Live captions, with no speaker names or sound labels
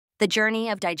The journey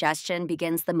of digestion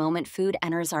begins the moment food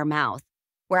enters our mouth,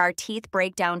 where our teeth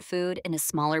break down food into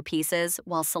smaller pieces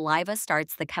while saliva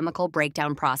starts the chemical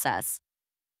breakdown process.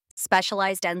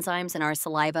 Specialized enzymes in our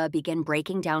saliva begin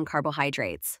breaking down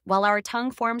carbohydrates, while our tongue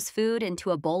forms food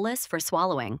into a bolus for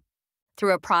swallowing.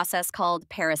 Through a process called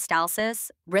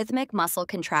peristalsis, rhythmic muscle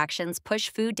contractions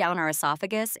push food down our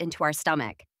esophagus into our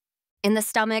stomach. In the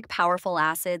stomach, powerful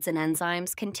acids and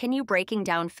enzymes continue breaking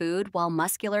down food while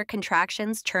muscular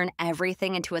contractions churn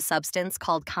everything into a substance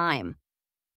called chyme.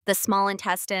 The small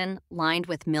intestine, lined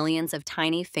with millions of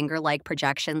tiny finger-like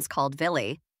projections called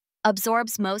villi,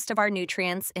 absorbs most of our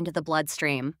nutrients into the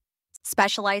bloodstream.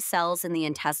 Specialized cells in the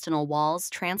intestinal walls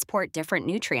transport different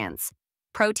nutrients,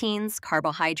 proteins,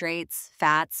 carbohydrates,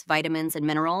 fats, vitamins, and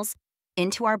minerals,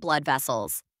 into our blood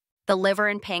vessels. The liver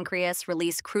and pancreas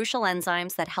release crucial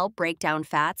enzymes that help break down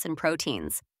fats and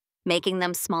proteins, making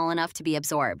them small enough to be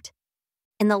absorbed.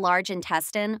 In the large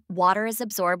intestine, water is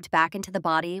absorbed back into the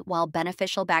body while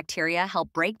beneficial bacteria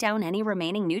help break down any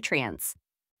remaining nutrients.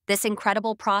 This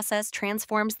incredible process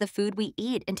transforms the food we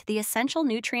eat into the essential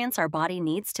nutrients our body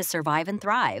needs to survive and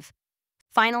thrive.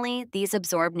 Finally, these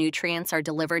absorbed nutrients are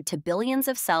delivered to billions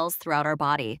of cells throughout our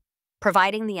body,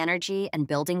 providing the energy and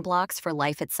building blocks for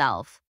life itself.